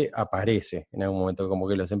limitante aparece en algún momento, como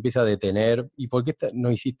que los empieza a detener. ¿Y por qué no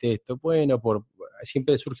hiciste esto? Bueno,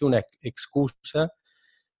 siempre surge una excusa,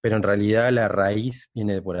 pero en realidad la raíz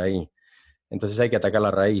viene de por ahí. Entonces hay que atacar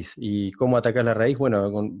la raíz. ¿Y cómo atacar la raíz?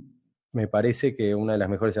 Bueno, me parece que una de las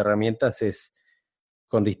mejores herramientas es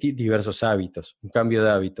con diversos hábitos, un cambio de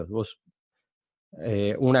hábitos. Vos,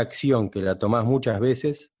 una acción que la tomás muchas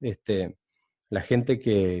veces, la gente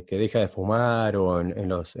que deja de fumar o en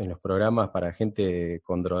los programas para gente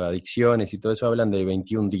con drogadicciones y todo eso hablan de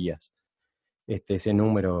 21 días. Ese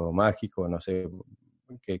número mágico, no sé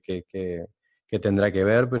qué tendrá que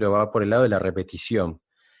ver, pero va por el lado de la repetición.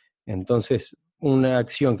 Entonces, una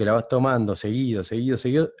acción que la vas tomando seguido,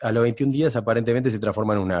 a los 21 días aparentemente se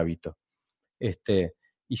transforma en un hábito.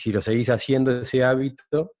 Y si lo seguís haciendo ese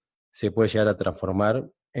hábito, se puede llegar a transformar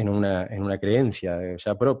en una creencia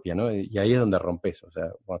ya propia, ¿no? Y ahí es donde rompes. O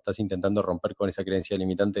sea, cuando estás intentando romper con esa creencia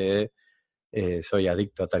limitante de soy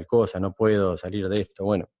adicto a tal cosa, no puedo salir de esto,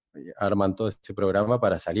 bueno, arman todo este programa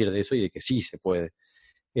para salir de eso y de que sí se puede.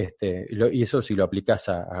 Y eso si lo aplicás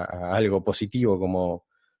a algo positivo como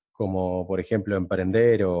por ejemplo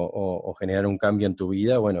emprender o generar un cambio en tu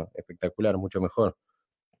vida, bueno, espectacular, mucho mejor.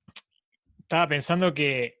 Estaba pensando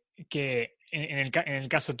que en el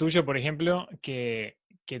caso tuyo, por ejemplo, que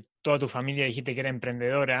toda tu familia dijiste que era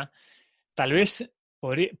emprendedora, tal vez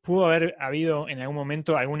pudo haber habido en algún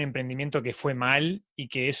momento algún emprendimiento que fue mal y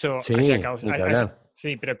que eso Sí, haya ni causado, que hablar.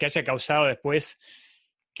 sí, pero que haya causado después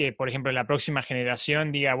que, por ejemplo, la próxima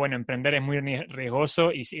generación diga, bueno, emprender es muy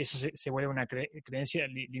riesgoso y eso se vuelve una creencia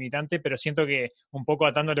limitante, pero siento que un poco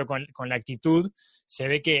atándolo con la actitud, se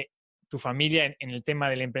ve que tu familia en el tema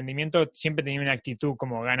del emprendimiento siempre tenía una actitud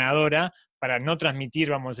como ganadora para no transmitir,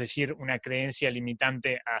 vamos a decir, una creencia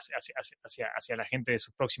limitante hacia la gente de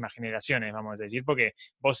sus próximas generaciones, vamos a decir, porque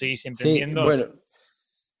vos seguís Sí, emprendiendo. bueno,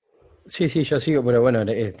 sí, yo sigo, pero bueno,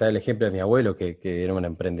 está el ejemplo de mi abuelo, que era un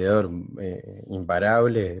emprendedor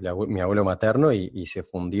imparable, mi abuelo materno, y se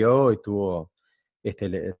fundió y tuvo,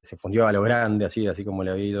 se fundió a lo grande, así como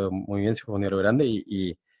le había ido muy bien, se fundió a lo grande,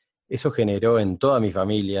 y eso generó en toda mi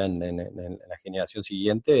familia, en la generación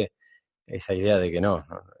siguiente, esa idea de que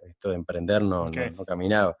esto de emprender Okay. no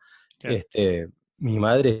caminaba. Claro. Mi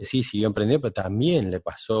madre sí siguió emprendiendo, pero también le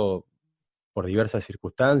pasó por diversas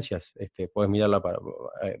circunstancias, puedes mirarla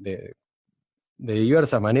de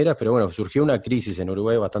diversas maneras, pero bueno, surgió una crisis en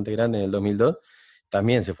Uruguay bastante grande en el 2002,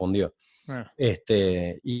 también se fundió. Ah,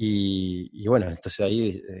 Y bueno, entonces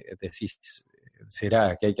ahí decís,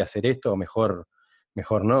 ¿será que hay que hacer esto o mejor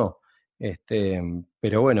no?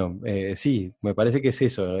 Pero bueno, sí, me parece que es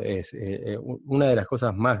eso, es una de las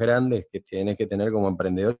cosas más grandes que tenés que tener como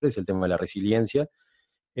emprendedor es el tema de la resiliencia,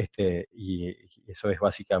 y eso es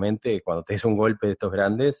básicamente cuando te des un golpe de estos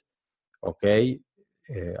grandes, ok,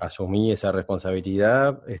 asumí esa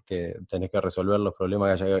responsabilidad, tenés que resolver los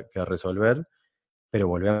problemas que haya que resolver, pero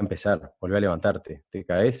volvé a empezar, volvé a levantarte, te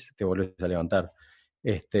caes, te volvés a levantar.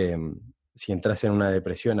 Este, si entras en una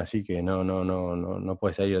depresión así que no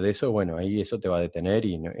puedes salir de eso, bueno, ahí eso te va a detener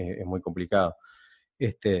y es muy complicado.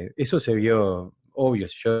 Eso se vio obvio,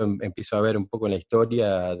 si yo empiezo a ver un poco en la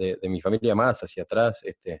historia de mi familia más hacia atrás,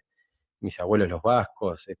 mis abuelos los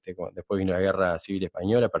vascos, después vino la guerra civil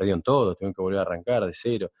española, perdieron todo, tuvieron que volver a arrancar de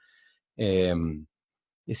cero. Eh,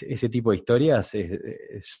 ese tipo de historias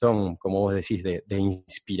son, como vos decís, de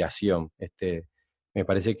inspiración. Me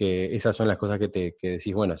parece que esas son las cosas que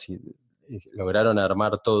decís, bueno, si lograron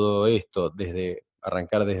armar todo esto,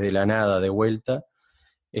 arrancar desde la nada de vuelta,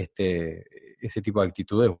 ese tipo de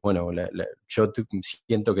actitudes, bueno, yo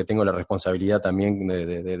siento que tengo la responsabilidad también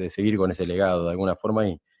de seguir con ese legado de alguna forma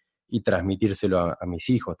y transmitírselo a mis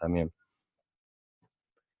hijos también.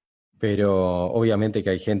 Pero obviamente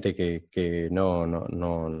que hay gente que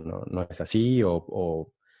no es así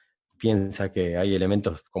o piensa que hay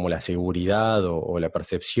elementos como la seguridad o la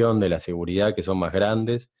percepción de la seguridad que son más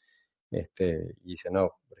grandes. y dice,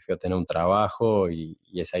 no, prefiero tener un trabajo y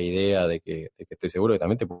esa idea de que estoy seguro que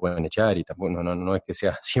también te pueden echar y tampoco, no es que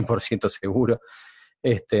sea 100% seguro,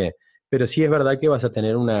 pero sí es verdad que vas a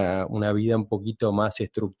tener una vida un poquito más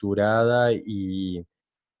estructurada y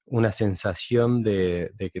una sensación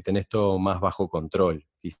de que tenés todo más bajo control,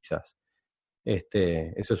 quizás.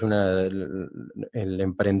 Eso es el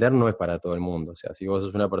emprender no es para todo el mundo. O sea, si vos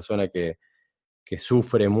sos una persona que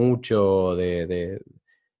sufre mucho de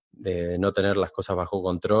no tener las cosas bajo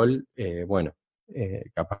control, bueno,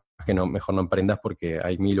 capaz que no, mejor no emprendas porque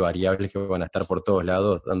hay mil variables que van a estar por todos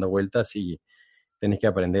lados dando vueltas y tenés que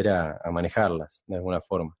aprender a manejarlas de alguna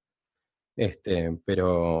forma.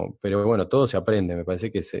 Pero bueno, todo se aprende, me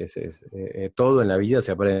parece que todo en la vida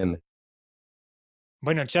se aprende.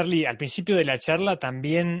 Bueno, Charlie, al principio de la charla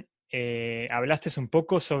también hablaste un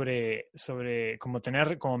poco sobre cómo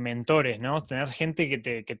tener como mentores, ¿no? Tener gente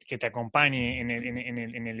que te acompañe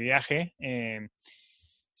en el viaje.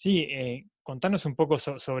 Sí, contanos un poco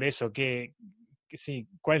sobre eso, sí,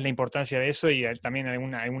 cuál es la importancia de eso y también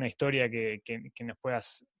alguna historia que nos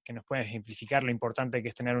puedas ejemplificar lo importante que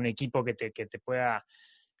es tener un equipo que te pueda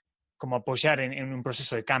como apoyar en un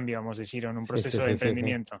proceso de cambio, vamos a decir, o en un Sí, sí, proceso de sí, sí, sí.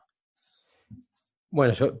 emprendimiento.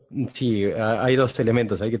 Bueno, sí, hay dos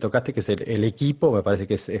elementos ahí que tocaste, que es el equipo, me parece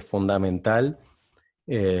que es fundamental.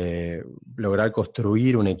 Lograr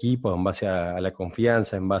construir un equipo en base a la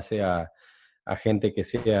confianza, en base a gente que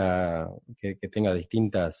tenga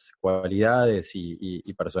distintas cualidades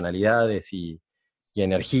y personalidades y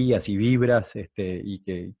energías y vibras,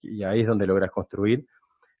 y ahí es donde logras construir.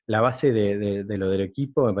 La base de lo del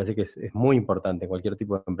equipo me parece que es muy importante en cualquier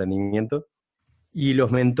tipo de emprendimiento. Y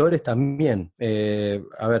los mentores también.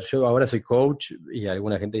 A ver, yo ahora soy coach y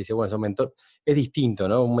alguna gente dice, bueno, son mentor. Es distinto,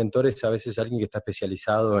 ¿no? Un mentor es a veces alguien que está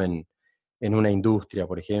especializado en una industria,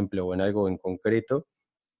 por ejemplo, o en algo en concreto,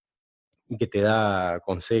 y que te da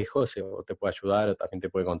consejos o te puede ayudar o también te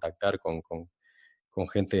puede contactar con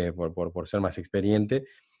gente por ser más experiente.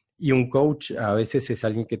 Y un coach a veces es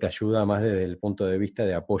alguien que te ayuda más desde el punto de vista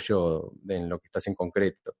de apoyo en lo que estás en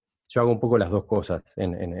concreto. Yo hago un poco las dos cosas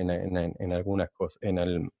en algunas cosas.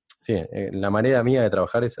 Sí, la manera mía de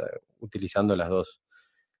trabajar es utilizando los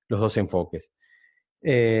dos enfoques.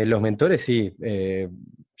 Los mentores, sí.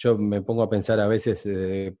 Yo me pongo a pensar a veces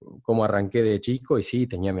cómo arranqué de chico y sí,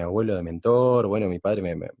 tenía a mi abuelo de mentor. Bueno, mi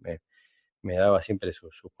padre me daba siempre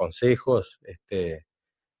sus consejos.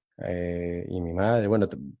 Y mi madre, bueno,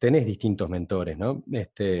 tenés distintos mentores, ¿no?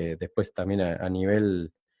 Después también a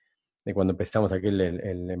nivel de cuando empezamos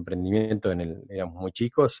el emprendimiento, éramos muy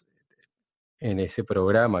chicos, en ese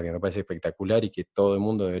programa que me parece espectacular y que todo el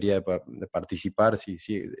mundo debería de participar, si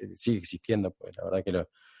sigue existiendo, pues la verdad que lo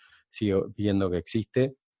sigo viendo que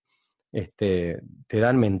existe. Te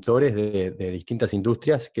dan mentores de distintas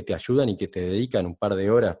industrias que te ayudan y que te dedican un par de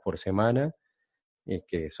horas por semana,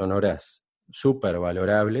 que son horas súper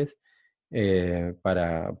valorables,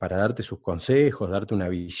 para darte sus consejos, darte una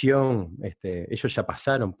visión. Ellos ya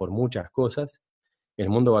pasaron por muchas cosas, el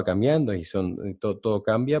mundo va cambiando y todo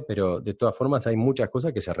cambia, pero de todas formas hay muchas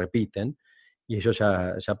cosas que se repiten y ellos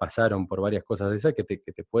ya pasaron por varias cosas de esas que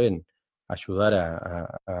te pueden ayudar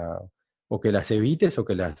o que las evites o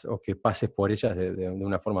que pases por ellas de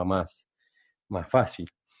una forma más fácil.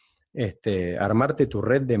 Armarte tu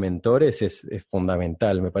red de mentores es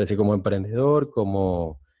fundamental, me parece, como emprendedor,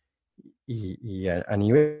 y a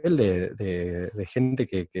nivel de gente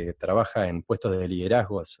que trabaja en puestos de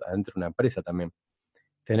liderazgos adentro de una empresa también.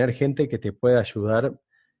 Tener gente que te pueda ayudar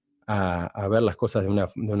a ver las cosas de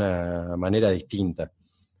una manera distinta.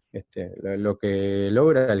 Lo que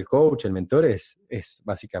logra el coach, el mentor, es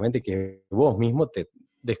básicamente que vos mismo te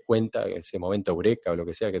des cuenta, ese momento eureka o lo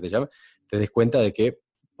que sea que te llame, te des cuenta de que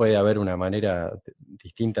puede haber una manera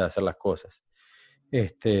distinta de hacer las cosas.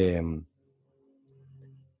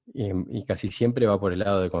 Y casi siempre va por el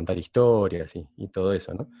lado de contar historias y todo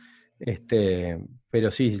eso, ¿no? Pero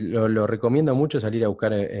sí, lo recomiendo mucho salir a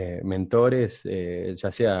buscar mentores,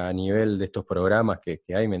 ya sea a nivel de estos programas que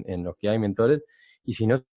hay en los que hay mentores, y si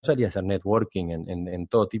no, salir a hacer networking en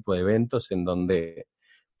todo tipo de eventos en donde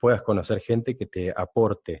puedas conocer gente que te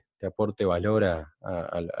aporte valor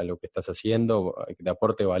a lo que estás haciendo, que te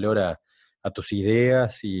aporte valor a tus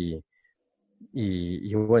ideas y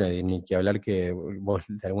bueno, ni que hablar que vos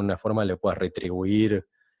de alguna forma le puedas retribuir,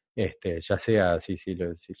 ya sea si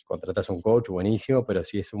contratás un coach, buenísimo, pero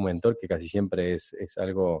si es un mentor, que casi siempre es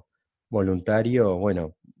algo voluntario,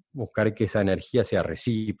 bueno, buscar que esa energía sea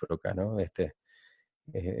recíproca, ¿no?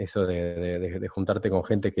 Eso de juntarte con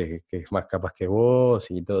gente que es más capaz que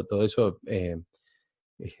vos y todo eso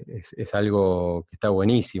es algo que está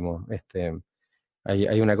buenísimo.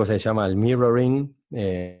 hay una cosa que se llama el mirroring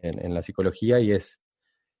en la psicología y es,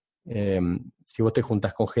 si vos te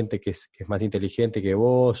juntás con gente que es más inteligente que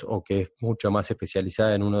vos o que es mucho más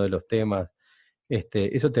especializada en uno de los temas,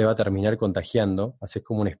 eso te va a terminar contagiando, haces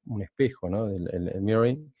como un espejo, ¿no? El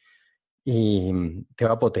mirroring, y te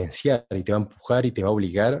va a potenciar y te va a empujar y te va a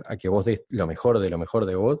obligar a que vos des lo mejor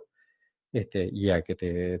de vos, y a que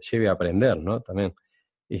te lleve a aprender, ¿no? También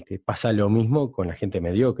pasa lo mismo con la gente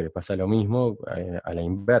mediocre, pasa lo mismo a la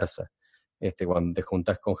inversa. Cuando te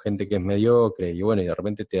juntás con gente que es mediocre y bueno, y de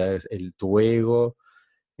repente te da tu ego,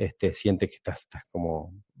 sientes que estás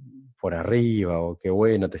como por arriba o que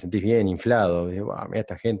bueno, te sentís bien inflado, y, mira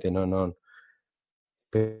esta gente, no,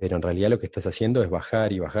 pero en realidad lo que estás haciendo es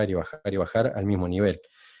bajar y bajar y bajar y bajar al mismo nivel.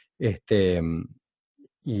 Este,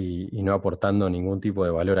 y no aportando ningún tipo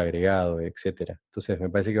de valor agregado, etcétera. Entonces me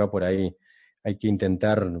parece que va por ahí. Hay que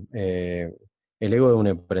intentar, el ego de un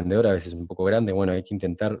emprendedor a veces es un poco grande, bueno, hay que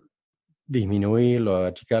intentar disminuirlo,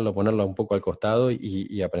 achicarlo, ponerlo un poco al costado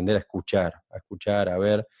y aprender a escuchar, a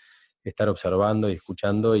ver, estar observando y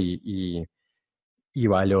escuchando y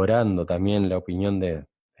valorando también la opinión de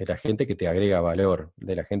la gente que te agrega valor,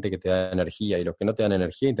 de la gente que te da energía, y los que no te dan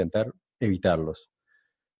energía, intentar evitarlos,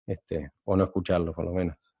 o no escucharlos por lo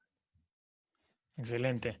menos.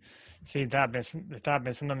 Excelente. Sí, estaba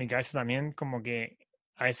pensando en mi cabeza también, como que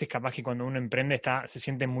a veces capaz que cuando uno emprende se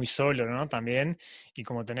siente muy solo, ¿no? También, y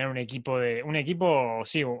como tener un equipo,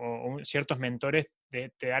 sí, o ciertos mentores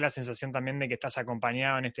te da la sensación también de que estás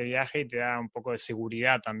acompañado en este viaje y te da un poco de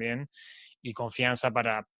seguridad también y confianza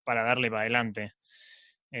para darle para adelante.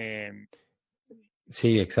 Eh, sí,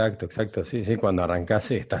 Sí, exacto, sí, sí, cuando arrancás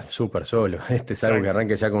estás súper solo, es algo que exacto.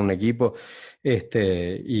 arranque ya con un equipo,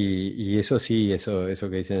 y eso sí, eso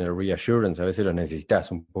que dicen el reassurance, a veces lo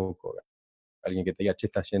necesitas un poco, alguien que te diga, che,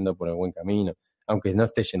 estás yendo por el buen camino, aunque no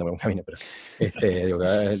estés yendo por el buen camino, pero digo,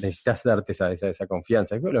 que necesitas darte esa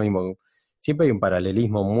confianza. Es lo mismo, siempre hay un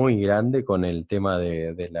paralelismo muy grande con el tema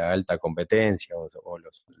de la alta competencia o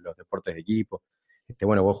los deportes de equipo.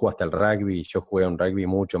 Bueno, vos jugaste al rugby, yo jugué a un rugby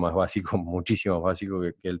mucho más básico, muchísimo más básico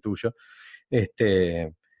que el tuyo,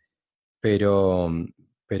 este, pero,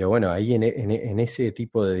 pero bueno, ahí en ese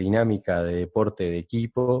tipo de dinámica de deporte de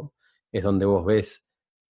equipo es donde vos ves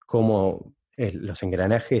cómo los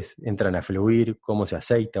engranajes entran a fluir, cómo se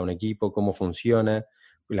aceita un equipo, cómo funciona,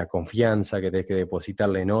 la confianza que tenés que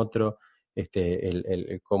depositarle en otro,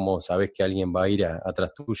 cómo sabés que alguien va a ir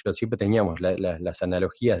atrás tuyo. Siempre teníamos las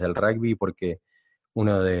analogías del rugby porque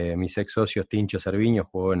uno de mis ex socios, Tincho Cerviño,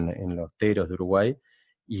 jugó en los Teros de Uruguay,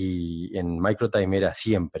 y en Microtime era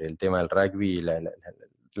siempre el tema del rugby,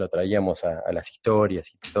 lo traíamos a las historias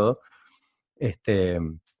y todo. Este,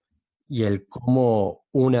 y el cómo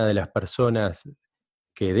una de las personas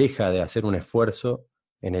que deja de hacer un esfuerzo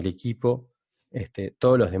en el equipo,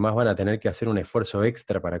 todos los demás van a tener que hacer un esfuerzo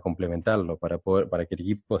extra para complementarlo, para que el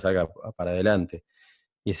equipo salga para adelante.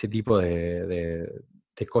 Y ese tipo de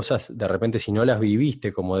cosas, de repente, si no las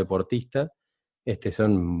viviste como deportista,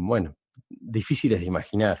 son, bueno, difíciles de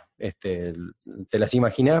imaginar. Te las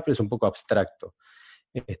imaginás, pero es un poco abstracto.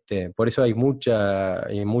 Por eso hay mucha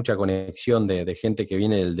conexión de gente que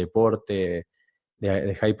viene del deporte,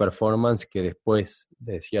 de high performance, que después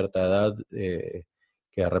de cierta edad, que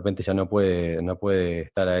de repente ya no puede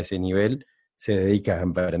estar a ese nivel, se dedica a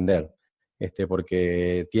emprender,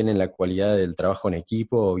 porque tienen la cualidad del trabajo en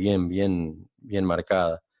equipo bien, bien, bien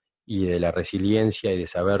marcada, y de la resiliencia y de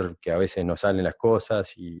saber que a veces no salen las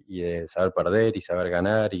cosas, y de saber perder y saber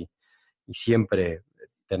ganar, y siempre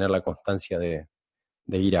tener la constancia de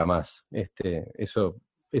ir a más.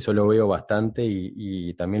 Eso lo veo bastante,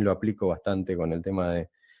 y también lo aplico bastante con el tema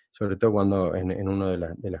sobre todo cuando en una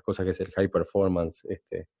de las cosas que es el high performance,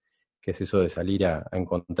 que es eso de salir a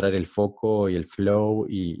encontrar el foco y el flow,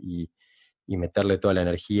 y meterle toda la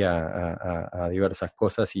energía a diversas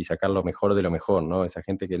cosas y sacar lo mejor de lo mejor, ¿no? Esa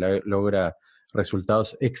gente que logra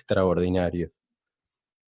resultados extraordinarios.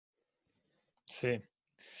 Sí.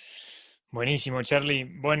 Buenísimo, Charlie.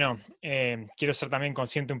 Bueno, quiero ser también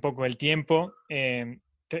consciente un poco del tiempo.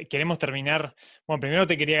 Queremos terminar. Bueno, primero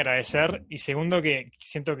te quería agradecer y segundo que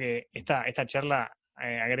siento que esta charla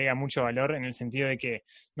agrega mucho valor en el sentido de que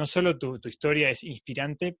no solo tu historia es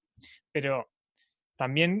inspirante, pero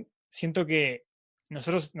también siento que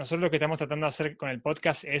nosotros lo que estamos tratando de hacer con el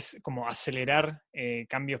podcast es como acelerar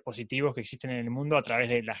cambios positivos que existen en el mundo a través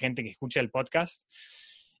de la gente que escucha el podcast.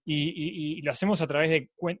 y lo hacemos a través de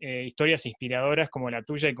historias inspiradoras como la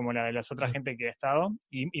tuya y como la de las otras gente que ha estado,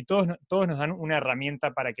 y todos nos dan una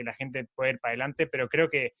herramienta para que la gente pueda ir para adelante, pero creo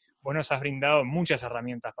que vos nos has brindado muchas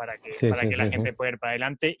herramientas para que Sí, la sí. gente pueda ir para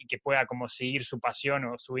adelante y que pueda como seguir su pasión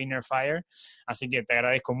o su inner fire, así que te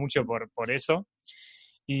agradezco mucho por eso.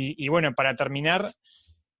 Y bueno, para terminar,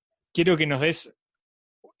 quiero que nos des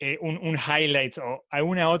un highlight o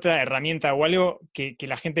alguna otra herramienta o algo que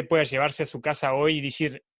la gente pueda llevarse a su casa hoy y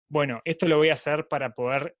decir, bueno, esto lo voy a hacer para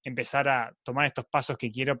poder empezar a tomar estos pasos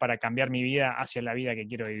que quiero para cambiar mi vida hacia la vida que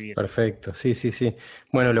quiero vivir. Perfecto, sí, sí, sí.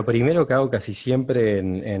 Bueno, lo primero que hago casi siempre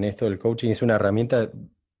en esto del coaching es una herramienta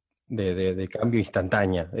de cambio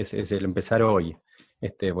instantánea, es el empezar hoy.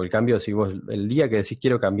 Porque el cambio, si vos el día que decís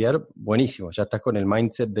quiero cambiar, buenísimo, ya estás con el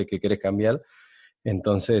mindset de que querés cambiar,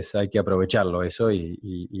 entonces hay que aprovecharlo eso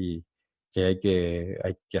y que hay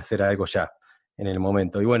que hacer algo ya, en el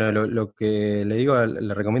momento. Y bueno, lo que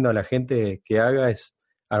le recomiendo a la gente que haga es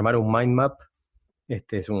armar un mind map.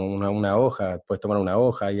 Es una hoja, puedes tomar una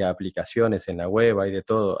hoja, hay aplicaciones en la web, hay de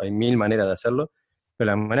todo, hay mil maneras de hacerlo, pero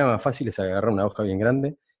la manera más fácil es agarrar una hoja bien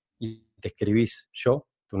grande y te escribís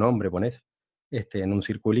tu nombre ponés, en un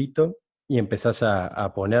circulito y empezás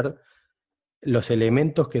a poner los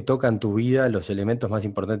elementos que tocan tu vida, los elementos más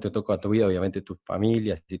importantes que tocan tu vida, obviamente tu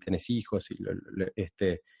familia, si tenés hijos,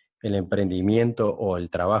 el emprendimiento o el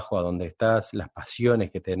trabajo a donde estás, las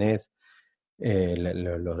pasiones que tenés,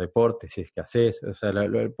 los deportes, si es que haces, o sea,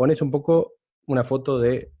 pones un poco una foto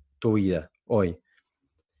de tu vida hoy.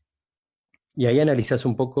 Y ahí analizás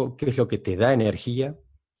un poco qué es lo que te da energía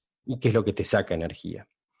y qué es lo que te saca energía.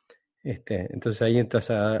 Entonces ahí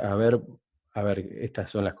entras a ver, estas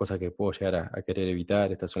son las cosas que puedo llegar a querer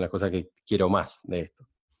evitar, estas son las cosas que quiero más de esto.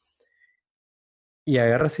 Y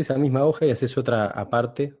agarrás esa misma hoja y haces otra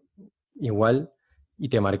aparte, igual, y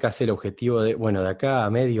te marcás el objetivo de, bueno, de acá a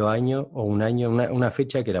medio año o un año, una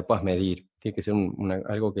fecha que la puedas medir. Tiene que ser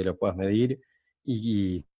algo que lo puedas medir.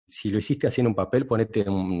 Y si lo hiciste así en un papel, ponete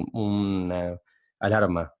una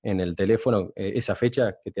alarma en el teléfono, esa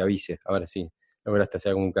fecha que te avise. Ahora sí, lograste hacer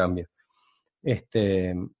algún cambio.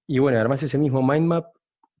 Y bueno, armás ese mismo mind map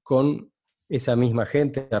con esa misma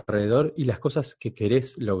gente alrededor y las cosas que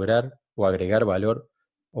querés lograr o agregar valor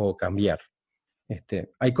o cambiar.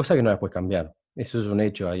 Hay cosas que no las puedes cambiar. Eso es un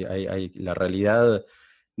hecho. Hay la realidad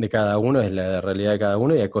de cada uno es la realidad de cada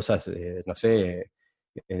uno y hay cosas, no sé,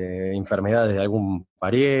 enfermedades de algún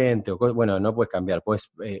pariente o cosas, bueno, no puedes cambiar.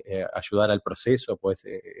 Puedes ayudar al proceso, puedes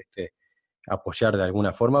apoyar de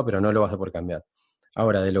alguna forma, pero no lo vas a poder cambiar.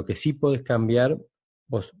 Ahora, de lo que sí podés cambiar,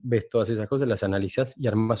 vos ves todas esas cosas, las analizás y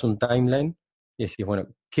armás un timeline y decís, bueno,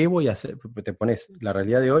 ¿qué voy a hacer? Te pones la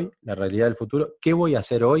realidad de hoy, la realidad del futuro, ¿qué voy a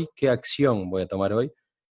hacer hoy? ¿Qué acción voy a tomar hoy?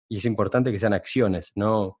 Y es importante que sean acciones,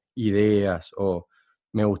 no ideas o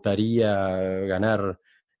me gustaría ganar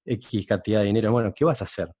X cantidad de dinero. Bueno, ¿qué vas a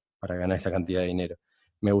hacer para ganar esa cantidad de dinero?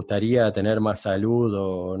 Me gustaría tener más salud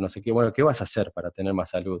o no sé qué. Bueno, ¿qué vas a hacer para tener más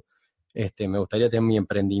salud? Me gustaría tener mi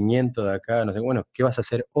emprendimiento de acá, no sé. Bueno, ¿qué vas a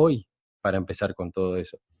hacer hoy para empezar con todo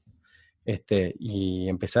eso? Y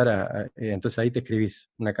empezar entonces ahí te escribís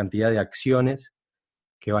una cantidad de acciones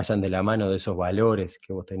que vayan de la mano de esos valores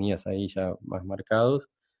que vos tenías ahí ya más marcados,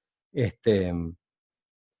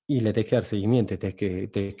 y le tenés que dar seguimiento, tenés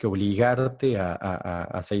que obligarte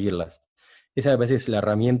a seguirlas. Esa me parece que es la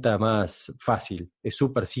herramienta más fácil, es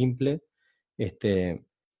súper simple,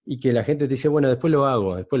 y que la gente te dice, bueno, después lo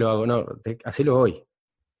hago, no, hacelo hoy,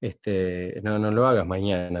 no lo hagas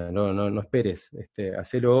mañana, no esperes,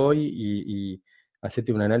 hacelo hoy y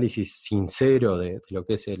hacete un análisis sincero de lo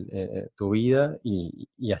que es tu vida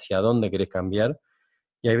y hacia dónde querés cambiar.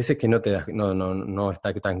 Y hay veces que no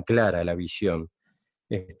está tan clara la visión.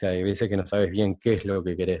 Hay veces que no sabes bien qué es lo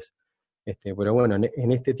que querés. Pero bueno,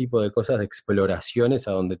 en este tipo de cosas, de exploraciones,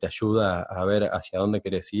 a donde te ayuda a ver hacia dónde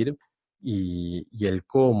querés ir y el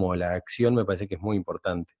cómo, la acción, me parece que es muy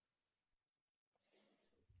importante.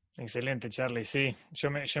 Excelente, Charlie, sí.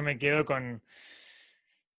 Yo me quedo con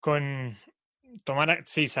tomar,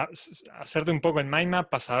 sí, hacerte un poco el mind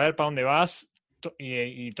map para saber para dónde vas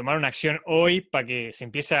y tomar una acción hoy para que se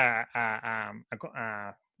empiece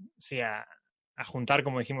sí, a juntar,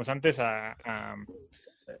 como dijimos antes,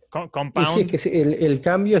 compound. Y sí, es que el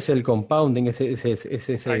cambio es el compounding,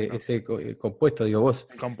 ese compuesto, digo, vos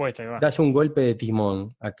El compuesto, ahí va. das un golpe de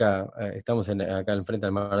timón acá, estamos acá enfrente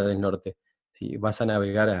al Mar del Norte, si vas a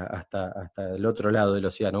navegar hasta el otro lado del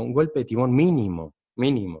océano, un golpe de timón mínimo,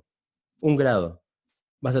 1 grado,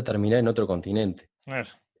 vas a terminar en otro continente. A ver.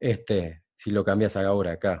 Si lo cambias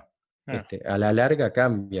ahora acá. A la larga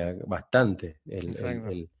cambia bastante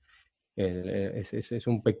Es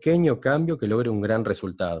un pequeño cambio que logre un gran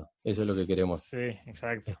resultado. Eso es lo que queremos. Sí,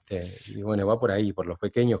 exacto. Y bueno, va por ahí, por los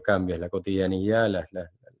pequeños cambios, la cotidianidad,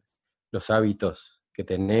 los hábitos que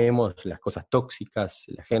tenemos, las cosas tóxicas,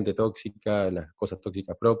 la gente tóxica, las cosas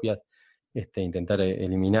tóxicas propias, intentar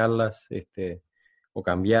eliminarlas, o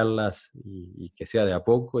cambiarlas, y que sea de a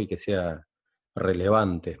poco y que sea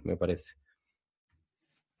relevante, me parece.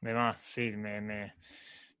 Además, sí,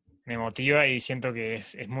 me motiva y siento que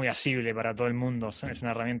es muy asible para todo el mundo. Es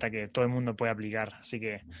una herramienta que todo el mundo puede aplicar. Así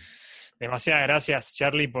que demasiadas gracias,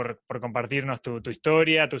 Charlie, por compartirnos tu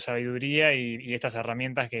historia, tu sabiduría y estas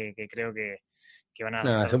herramientas que creo que van a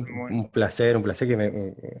Nada, ser es un placer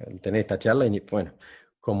que tener esta charla. Y bueno,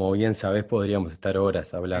 como bien sabés, podríamos estar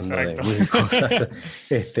horas hablando Exacto. de mil cosas.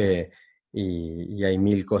 Y hay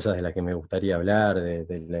mil cosas de las que me gustaría hablar,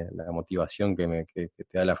 de la motivación que te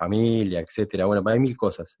da la familia, etcétera. Bueno, hay mil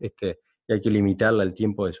cosas. Y hay que limitarla, el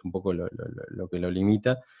tiempo es un poco lo que lo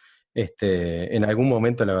limita. En algún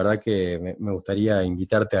momento, la verdad que me gustaría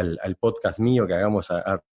invitarte al podcast mío, que hagamos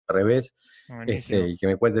al revés, Buenísimo. y que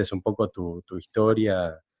me cuentes un poco tu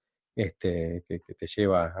historia, que te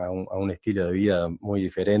lleva a un estilo de vida muy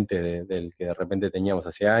diferente del que de repente teníamos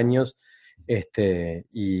hace años.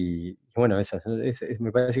 Y bueno,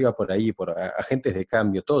 me parece que va por ahí, por agentes de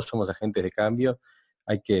cambio. Todos somos agentes de cambio.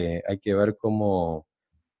 Hay que ver cómo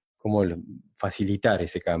facilitar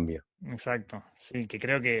ese cambio. Exacto. Sí, que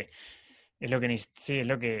creo que es lo que sí, es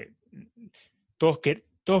lo que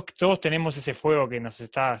todos tenemos ese fuego que nos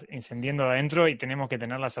está encendiendo de adentro y tenemos que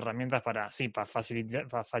tener las herramientas para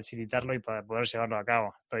facilitarlo y para poder llevarlo a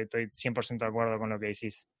cabo. Estoy 100% de acuerdo con lo que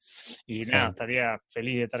decís. Y Sí. nada, estaría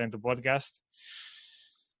feliz de estar en tu podcast.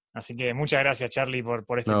 Así que muchas gracias, Charlie, por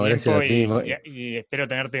este No, gracias tiempo a ti. y espero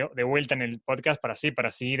tenerte de vuelta en el podcast para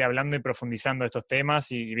seguir hablando y profundizando estos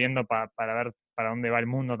temas y viendo para ver para dónde va el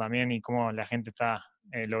mundo también y cómo la gente está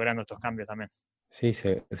logrando estos cambios también. Sí,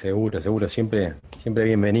 seguro. Siempre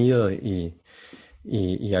bienvenido y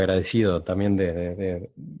agradecido también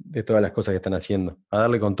de todas las cosas que están haciendo. A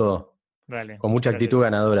darle con todo. Dale, Con mucha gracias. actitud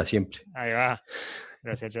ganadora siempre. Ahí va.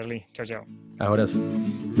 Gracias, Charlie. Chao, chao. Abrazo.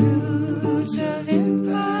 Roots of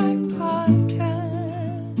Impact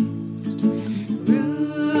Podcast.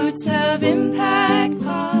 Roots of Impact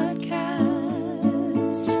Podcast.